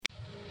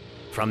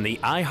From the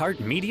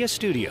iHeartMedia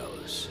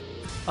Studios,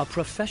 A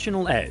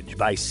Professional Edge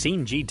by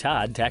Sean G.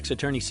 Todd, tax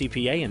attorney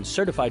CPA and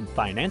certified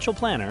financial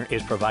planner,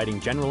 is providing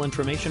general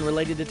information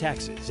related to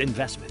taxes,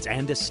 investments,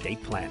 and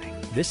estate planning.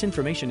 This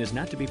information is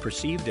not to be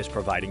perceived as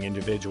providing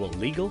individual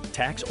legal,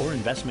 tax, or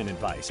investment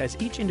advice, as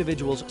each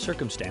individual's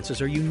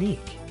circumstances are unique.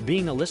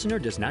 Being a listener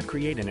does not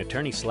create an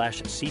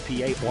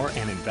attorney/CPA or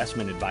an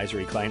investment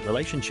advisory client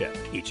relationship.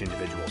 Each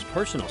individual's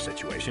personal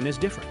situation is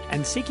different,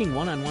 and seeking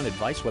one-on-one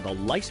advice with a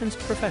licensed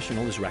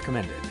professional is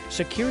recommended.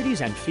 Securities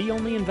and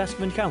fee-only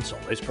investment counsel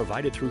is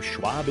provided through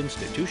Schwab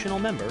Institutional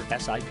Member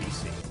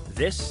SIPC.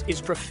 This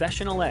is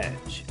Professional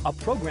Edge, a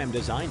program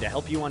designed to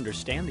help you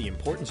understand the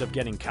importance of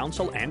getting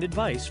counsel and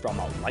advice from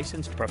a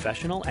licensed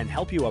professional and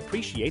help you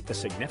appreciate the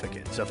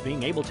significance of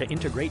being able to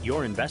integrate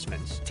your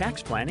investments,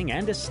 tax planning,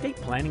 and estate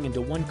planning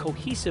into one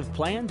cohesive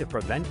plan to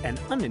prevent an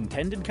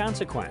unintended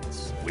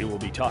consequence. We will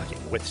be talking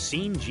with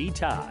Sean G.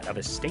 Todd of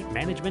Estate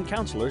Management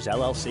Counselors,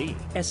 LLC.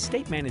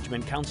 Estate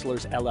Management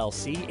Counselors,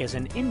 LLC is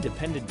an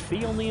independent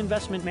fee-only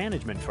investment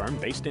management firm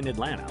based in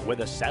Atlanta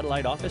with a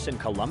satellite office in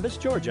Columbus,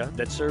 Georgia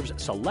that serves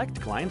select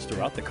clients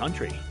throughout the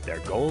country. Their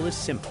goal is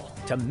simple: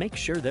 to make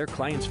sure their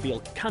clients feel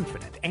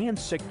confident and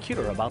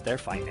secure about their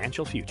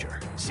financial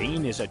future.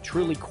 Sean is a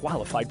truly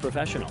qualified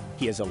professional.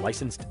 He is a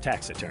licensed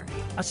tax attorney,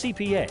 a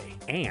CPA,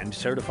 and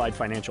certified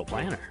financial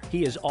planner.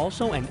 He is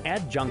also an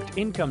adjunct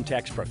income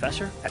tax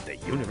professor at the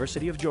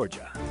University of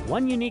Georgia.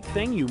 One unique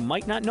thing you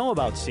might not know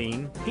about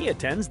Sean: he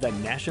attends the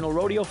National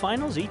Rodeo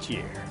Finals each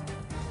year.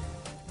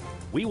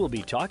 We will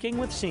be talking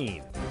with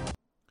Sean.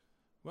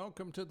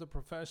 Welcome to the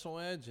Professional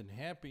Edge, and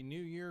Happy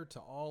New Year to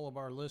all of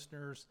our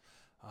listeners.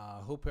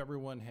 Hope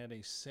everyone had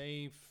a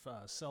safe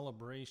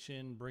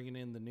celebration bringing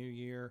in the new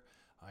year.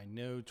 I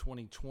know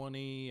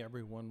 2020,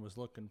 everyone was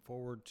looking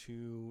forward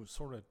to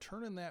sort of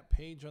turning that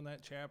page on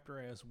that chapter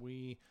as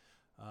we,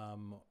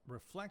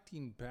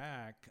 reflecting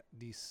back,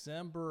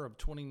 December of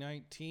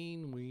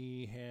 2019,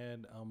 we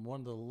had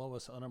one of the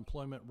lowest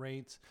unemployment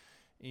rates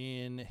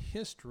in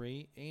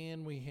history,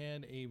 and we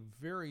had a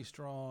very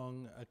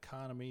strong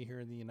economy here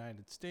in the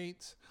United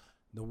States.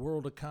 The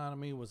world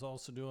economy was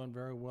also doing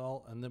very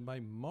well, and then by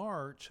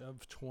March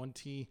of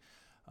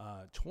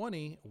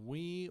 2020,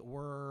 we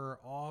were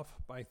off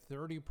by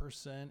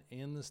 30%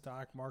 in the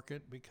stock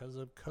market because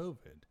of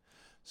COVID.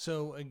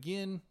 So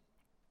again,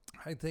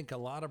 I think a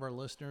lot of our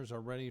listeners are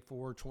ready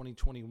for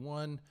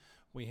 2021.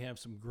 We have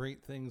some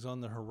great things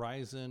on the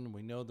horizon.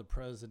 We know the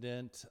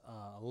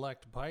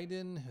president-elect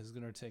Biden is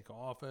going to take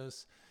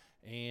office,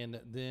 and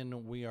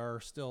then we are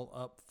still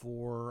up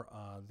for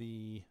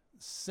the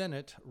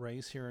Senate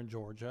race here in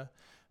Georgia,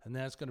 and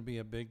that's going to be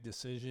a big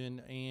decision,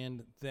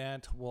 and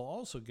that will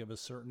also give us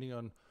certainty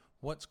on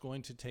what's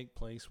going to take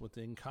place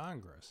within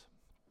Congress.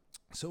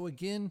 So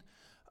again,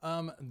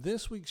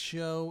 this week's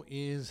show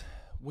is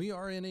we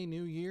are in a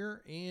new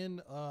year,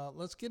 and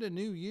let's get a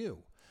new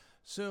you.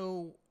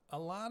 So a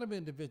lot of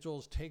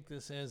individuals take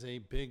this as a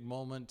big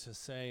moment to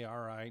say, all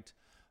right,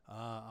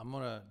 I'm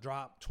going to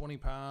drop 20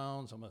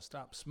 pounds, I'm going to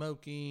stop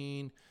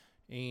smoking,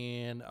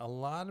 and a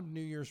lot of New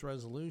Year's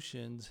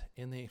resolutions,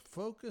 and they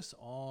focus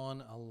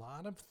on a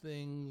lot of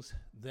things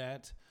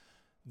that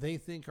they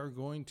think are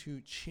going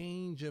to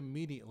change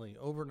immediately,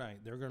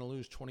 overnight. They're going to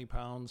lose 20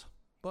 pounds,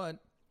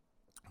 but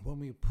when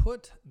we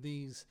put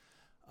these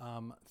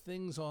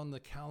things on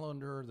the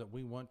calendar that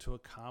we want to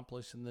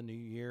accomplish in the new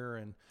year,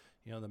 and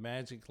you know, the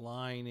magic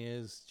line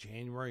is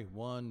January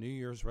 1, New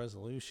Year's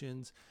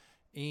resolutions.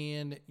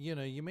 And, you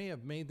know, you may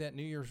have made that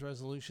New Year's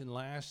resolution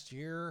last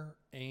year,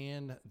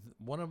 and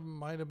one of them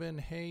might have been,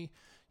 hey,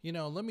 you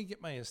know, let me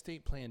get my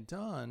estate plan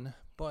done.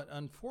 But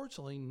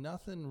unfortunately,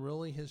 nothing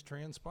really has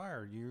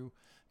transpired. You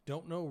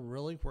don't know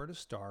really where to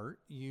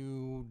start.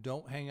 You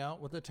don't hang out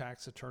with a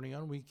tax attorney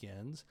on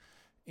weekends,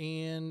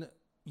 and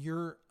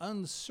you're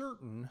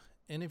uncertain.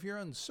 And if you're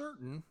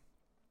uncertain,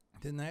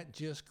 then that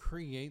just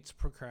creates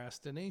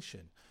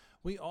procrastination.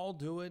 We all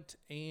do it,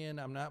 and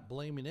I'm not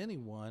blaming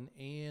anyone.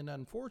 And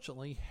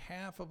unfortunately,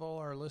 half of all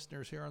our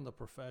listeners here on the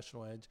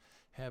Professional Edge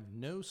have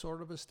no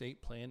sort of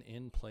estate plan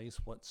in place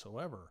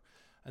whatsoever.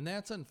 And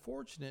that's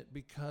unfortunate,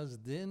 because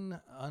then,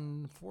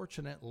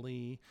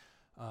 unfortunately,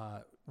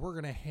 we're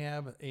going to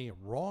have a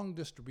wrong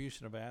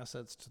distribution of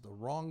assets to the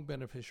wrong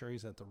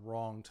beneficiaries at the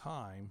wrong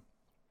time.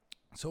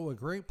 So a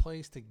great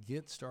place to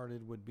get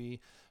started would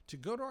be to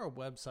go to our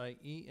website,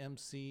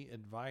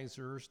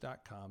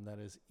 emcadvisors.com. That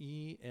is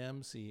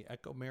EMC,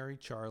 Echo Mary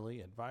Charlie,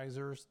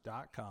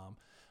 advisors.com.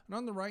 And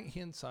on the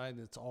right-hand side,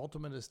 it's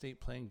Ultimate Estate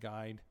Plan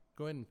Guide.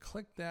 Go ahead and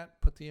click that,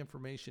 put the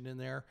information in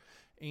there,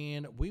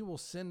 and we will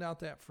send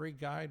out that free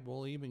guide.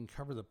 We'll even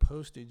cover the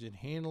postage and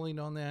handling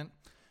on that.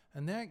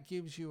 And that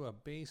gives you a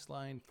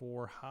baseline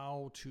for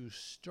how to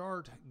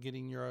start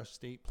getting your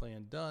estate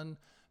plan done.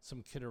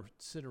 Some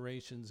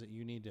considerations that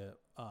you need to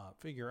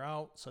figure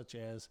out, such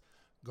as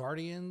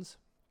guardians,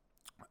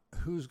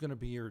 who's going to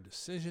be your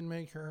decision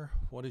maker,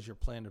 what is your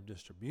plan of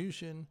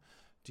distribution,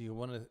 Do you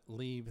want to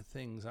leave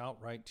things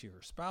outright to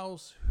your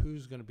spouse?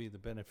 Who's going to be the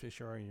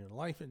beneficiary in your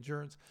life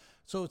insurance?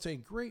 So it's a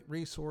great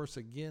resource.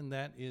 Again,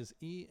 that is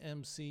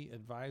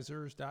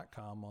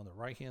emcadvisors.com. On the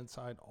right-hand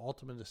side,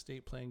 Ultimate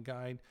Estate Plan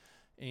Guide.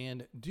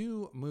 And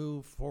do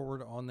move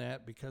forward on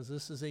that, because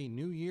this is a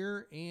new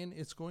year and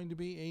it's going to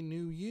be a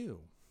new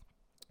you.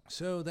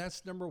 So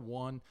that's number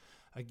one.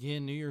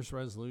 Again, New Year's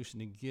resolution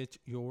to get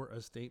your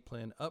estate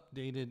plan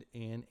updated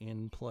and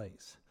in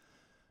place.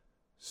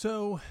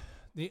 So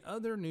the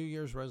other New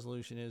Year's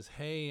resolution is,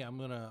 hey, I'm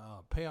going to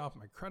pay off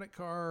my credit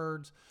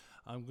cards.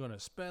 I'm going to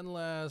spend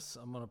less.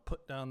 I'm going to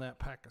put down that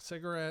pack of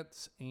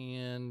cigarettes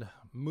and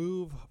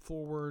move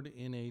forward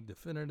in a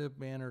definitive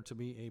manner to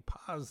be a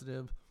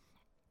positive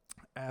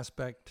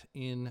aspect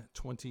in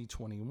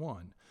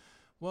 2021.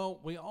 Well,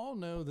 we all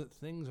know that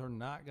things are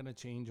not going to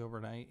change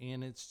overnight,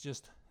 and it's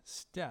just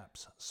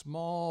steps.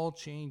 Small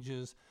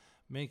changes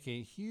make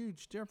a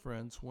huge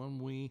difference when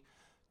we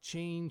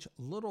change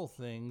little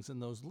things,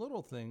 and those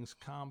little things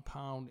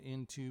compound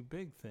into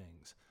big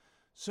things.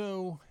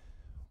 So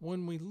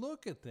when we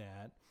look at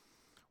that,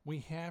 we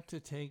have to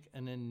take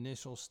an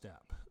initial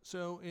step.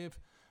 So if,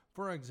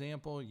 for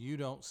example, you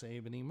don't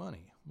save any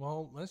money,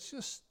 well, let's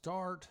just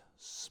start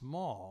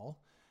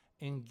small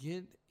and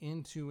get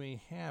into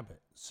a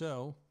habit.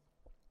 So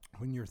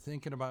when you're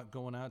thinking about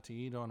going out to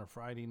eat on a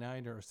Friday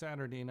night or a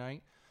Saturday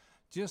night,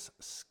 just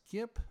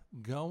skip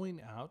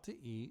going out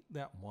to eat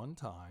that one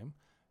time.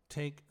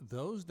 Take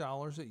those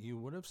dollars that you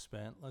would have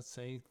spent, let's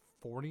say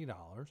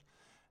 $40,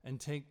 and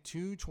take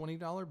two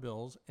 $20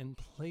 bills and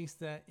place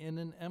that in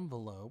an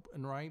envelope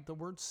and write the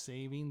word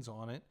savings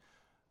on it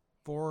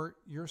for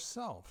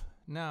yourself.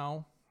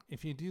 Now,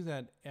 if you do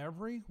that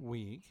every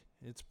week,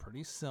 it's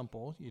pretty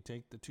simple. You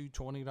take the two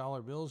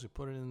 $20 bills, you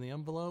put it in the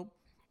envelope,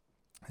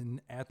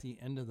 and at the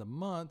end of the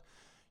month,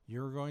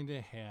 you're going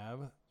to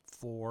have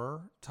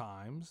 4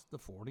 times the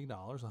 $40,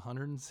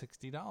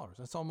 $160.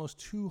 That's almost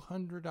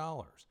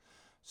 $200.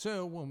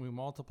 So when we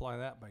multiply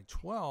that by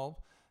 12,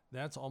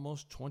 that's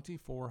almost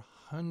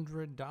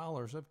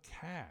 $2,400 of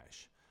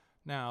cash.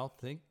 Now,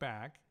 think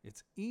back.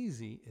 It's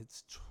easy.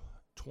 It's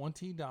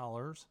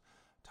 $20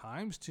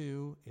 times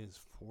 2 is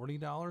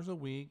 $40 a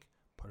week.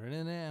 Put it in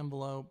an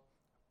envelope.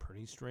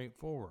 Pretty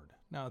straightforward.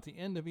 Now, at the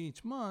end of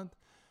each month,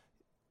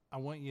 I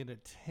want you to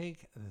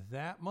take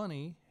that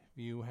money. If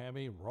you have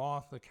a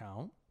Roth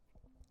account,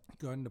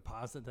 go ahead and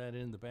deposit that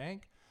in the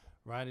bank.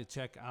 Write a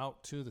check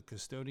out to the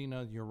custodian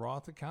of your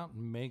Roth account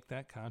and make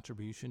that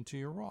contribution to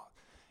your Roth.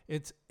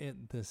 It's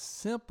the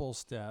simple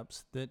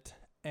steps that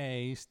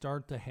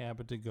start the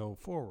habit to go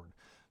forward.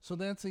 So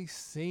that's a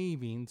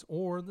savings,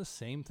 or the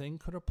same thing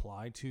could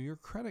apply to your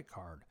credit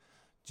card.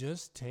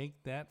 Just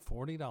take that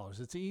 $40.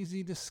 It's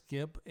easy to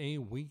skip a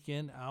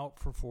weekend out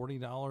for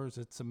 $40.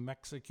 It's a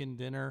Mexican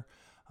dinner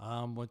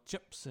with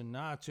chips and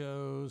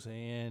nachos,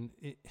 and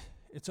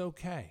it's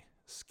okay.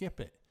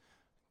 Skip it.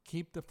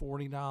 Keep the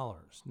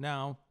 $40.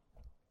 Now,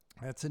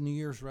 that's a New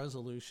Year's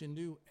resolution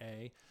to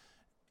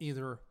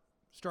either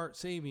start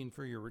saving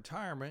for your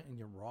retirement in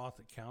your Roth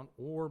account,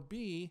 or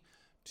B,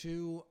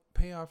 to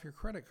pay off your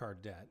credit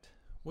card debt,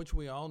 which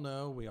we all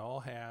know we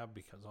all have,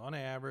 because on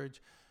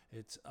average,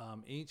 it's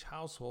each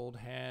household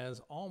has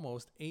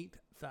almost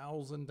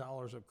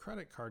 $8,000 of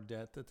credit card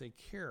debt that they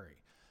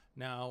carry.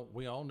 Now,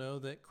 we all know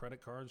that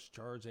credit cards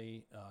charge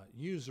a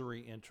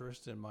usury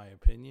interest, in my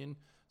opinion.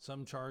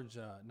 Some charge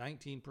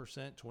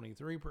 19%,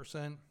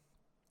 23%.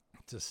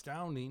 It's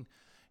astounding.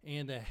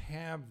 And to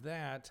have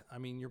that, I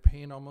mean, you're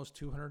paying almost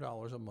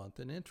 $200 a month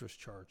in interest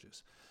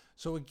charges.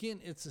 So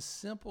again, it's the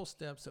simple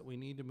steps that we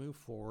need to move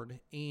forward.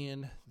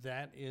 And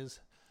that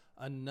is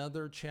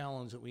another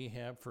challenge that we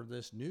have for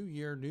this new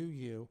year, new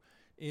you,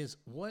 is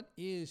what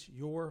is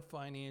your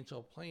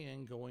financial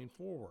plan going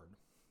forward?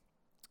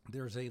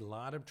 There's a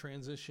lot of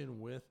transition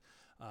with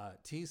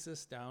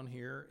TSYS down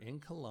here in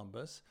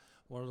Columbus,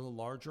 one of the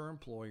larger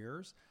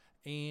employers,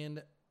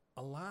 and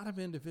a lot of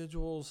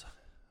individuals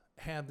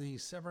have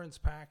these severance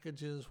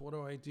packages. What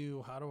do I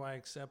do? How do I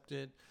accept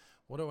it?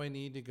 What do I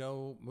need to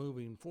go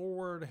moving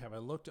forward? Have I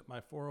looked at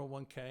my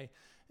 401k?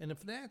 And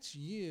if that's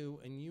you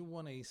and you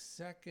want a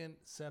second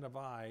set of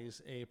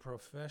eyes, a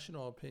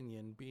professional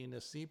opinion, being a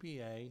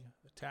CPA,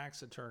 a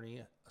tax attorney,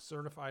 a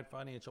certified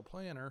financial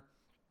planner,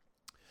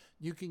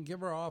 you can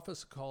give our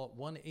office a call at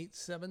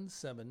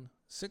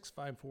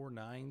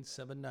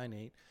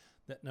 1-877-654-9798.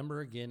 That number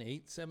again,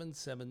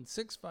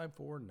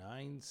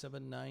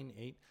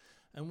 877-654-9798.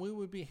 And we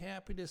would be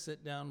happy to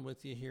sit down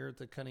with you here at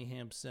the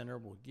Cunningham Center.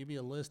 We'll give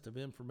you a list of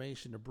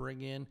information to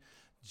bring in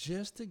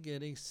just to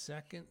get a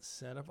second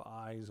set of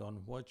eyes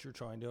on what you're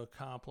trying to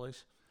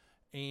accomplish.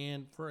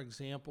 And for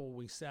example,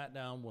 we sat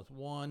down with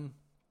one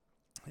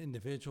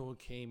individual who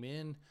came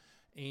in,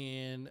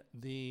 and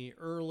the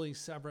early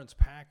severance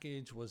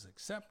package was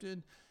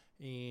accepted,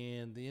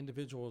 and the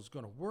individual was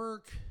going to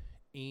work,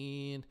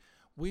 and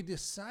we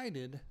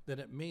decided that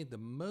it made the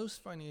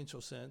most financial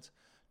sense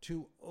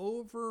to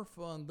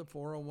overfund the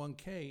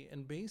 401k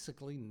and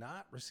basically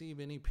not receive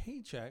any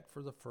paycheck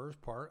for the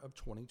first part of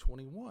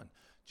 2021.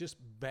 Just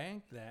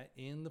bank that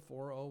in the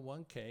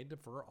 401k,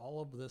 defer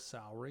all of the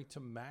salary to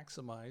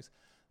maximize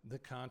the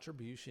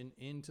contribution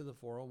into the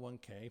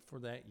 401k for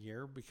that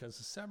year, because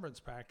the severance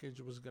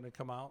package was going to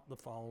come out the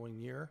following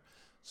year.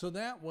 So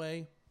that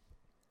way,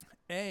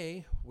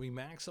 we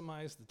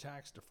maximize the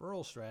tax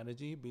deferral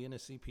strategy. Being a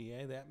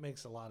CPA, that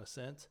makes a lot of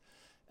sense.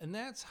 And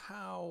that's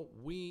how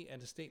we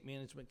at Estate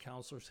Management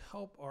Counselors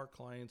help our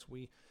clients.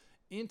 We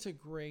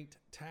integrate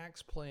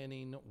tax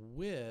planning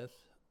with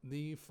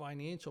the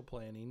financial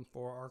planning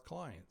for our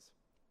clients.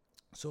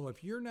 So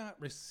if you're not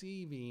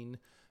receiving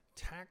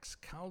tax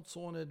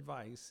counsel and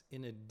advice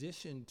in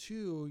addition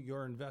to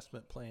your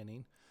investment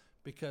planning,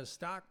 because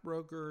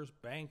stockbrokers,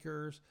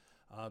 bankers,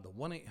 the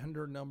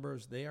 1-800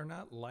 numbers, they are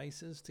not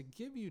licensed to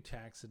give you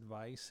tax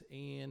advice.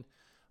 And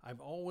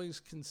I've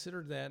always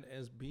considered that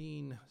as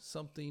being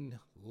something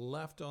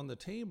left on the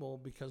table,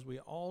 because we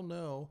all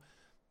know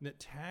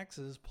that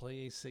taxes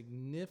play a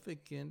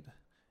significant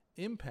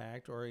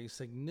impact or a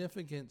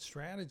significant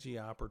strategy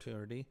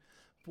opportunity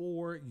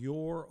for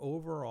your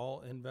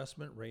overall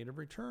investment rate of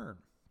return.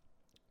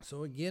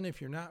 So again,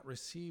 if you're not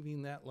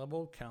receiving that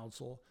level of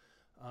counsel,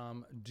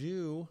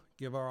 do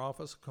give our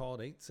office a call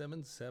at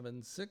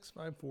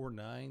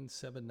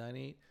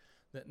 877-654-9798.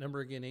 That number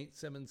again,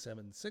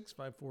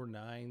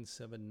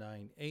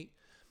 877-654-9798,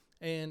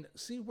 and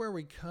see where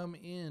we come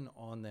in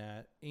on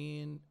that,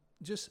 and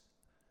just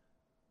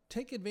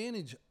take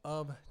advantage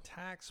of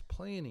tax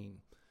planning.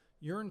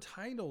 You're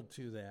entitled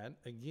to that.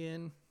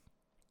 Again,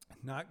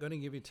 not going to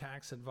give you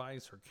tax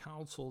advice or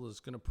counsel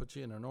that's going to put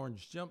you in an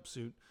orange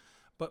jumpsuit,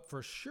 but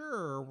for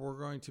sure, we're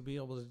going to be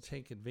able to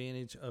take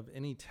advantage of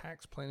any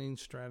tax planning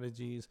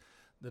strategies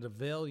that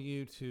avail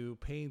you to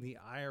pay the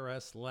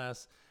IRS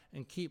less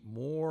and keep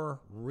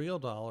more real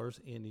dollars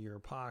into your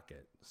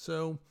pocket.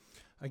 So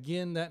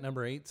again, that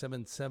number,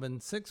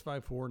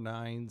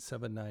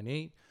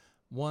 877-654-9798,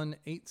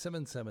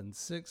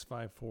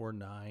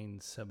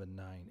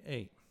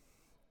 1-877-654-9798.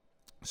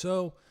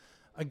 So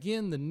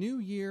again, the new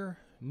year,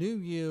 new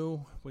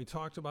you. We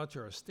talked about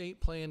your estate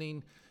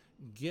planning.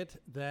 Get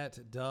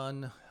that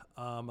done.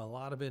 A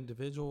lot of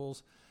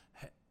individuals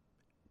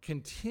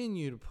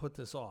continue to put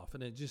this off,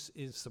 and it just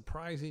is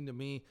surprising to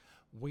me.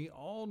 We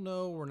all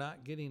know we're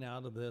not getting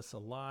out of this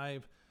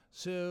alive.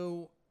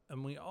 So,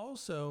 and we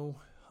also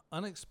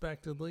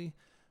unexpectedly,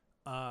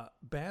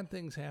 bad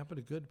things happen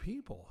to good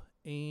people,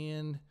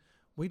 and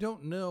we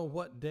don't know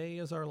what day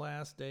is our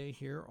last day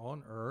here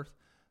on earth.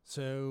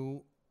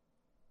 So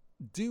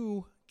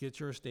do get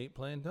your estate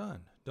plan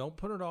done. Don't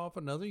put it off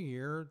another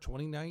year.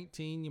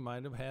 2019, you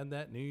might have had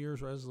that New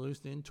Year's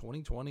resolution. In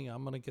 2020,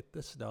 I'm going to get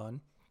this done,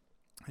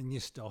 and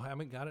you still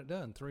haven't got it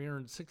done.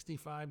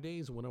 365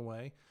 days went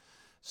away.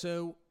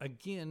 So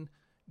again,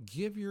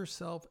 give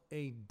yourself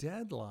a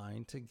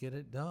deadline to get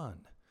it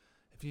done.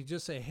 If you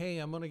just say, hey,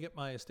 I'm going to get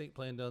my estate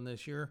plan done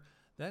this year,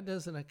 that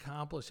doesn't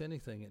accomplish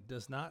anything. It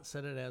does not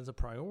set it as a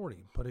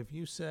priority. But if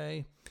you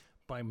say,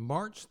 by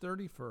March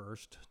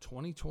 31st,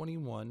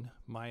 2021,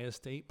 my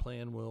estate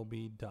plan will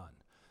be done.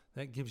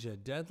 That gives you a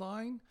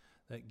deadline.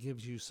 That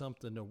gives you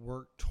something to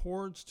work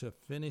towards to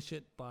finish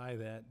it by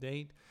that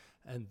date.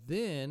 And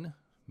then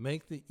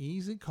make the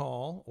easy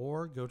call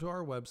or go to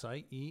our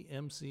website,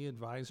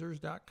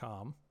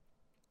 emcadvisors.com.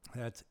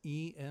 That's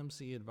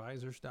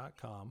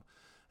emcadvisors.com.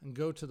 And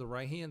go to the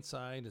right-hand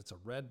side. It's a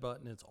red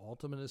button. It's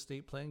Ultimate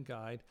Estate Plan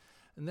Guide.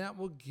 And that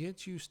will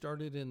get you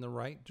started in the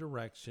right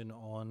direction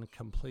on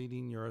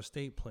completing your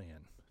estate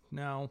plan.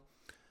 Now,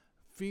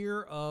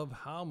 fear of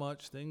how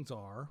much things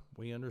are,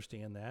 we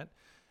understand that.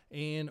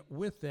 And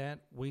with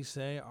that, we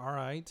say, all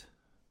right,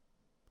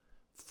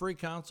 free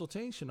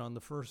consultation on the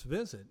first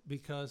visit,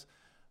 because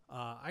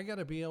I got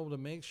to be able to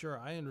make sure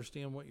I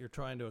understand what you're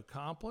trying to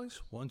accomplish.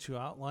 Once you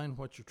outline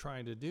what you're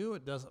trying to do,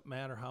 it doesn't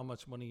matter how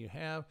much money you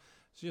have.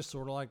 It's just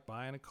sort of like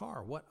buying a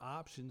car. What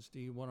options do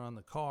you want on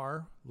the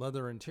car?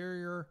 Leather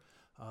interior?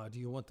 Do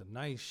you want the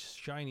nice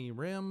shiny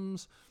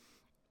rims?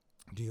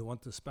 Do you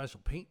want the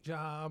special paint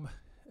job?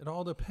 It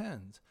all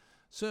depends.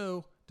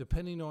 So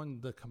depending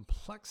on the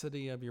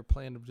complexity of your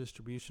plan of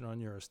distribution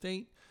on your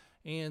estate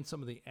and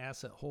some of the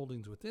asset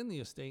holdings within the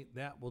estate,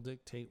 that will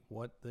dictate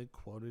what the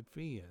quoted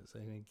fee is.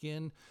 And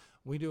again,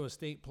 we do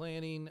estate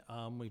planning.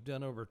 We've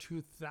done over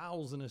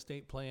 2,000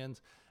 estate plans.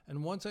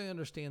 And once I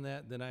understand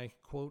that, then I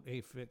quote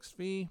a fixed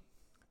fee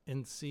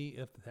and see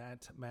if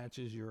that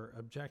matches your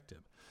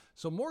objective.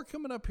 So more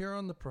coming up here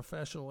on The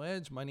Professional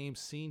Edge. My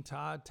name's Sean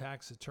Todd,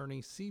 tax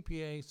attorney,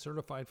 CPA,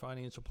 certified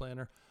financial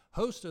planner,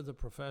 host of The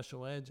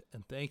Professional Edge,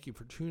 and thank you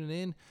for tuning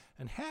in,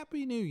 and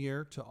Happy New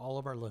Year to all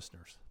of our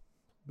listeners.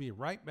 Be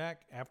right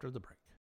back after the break.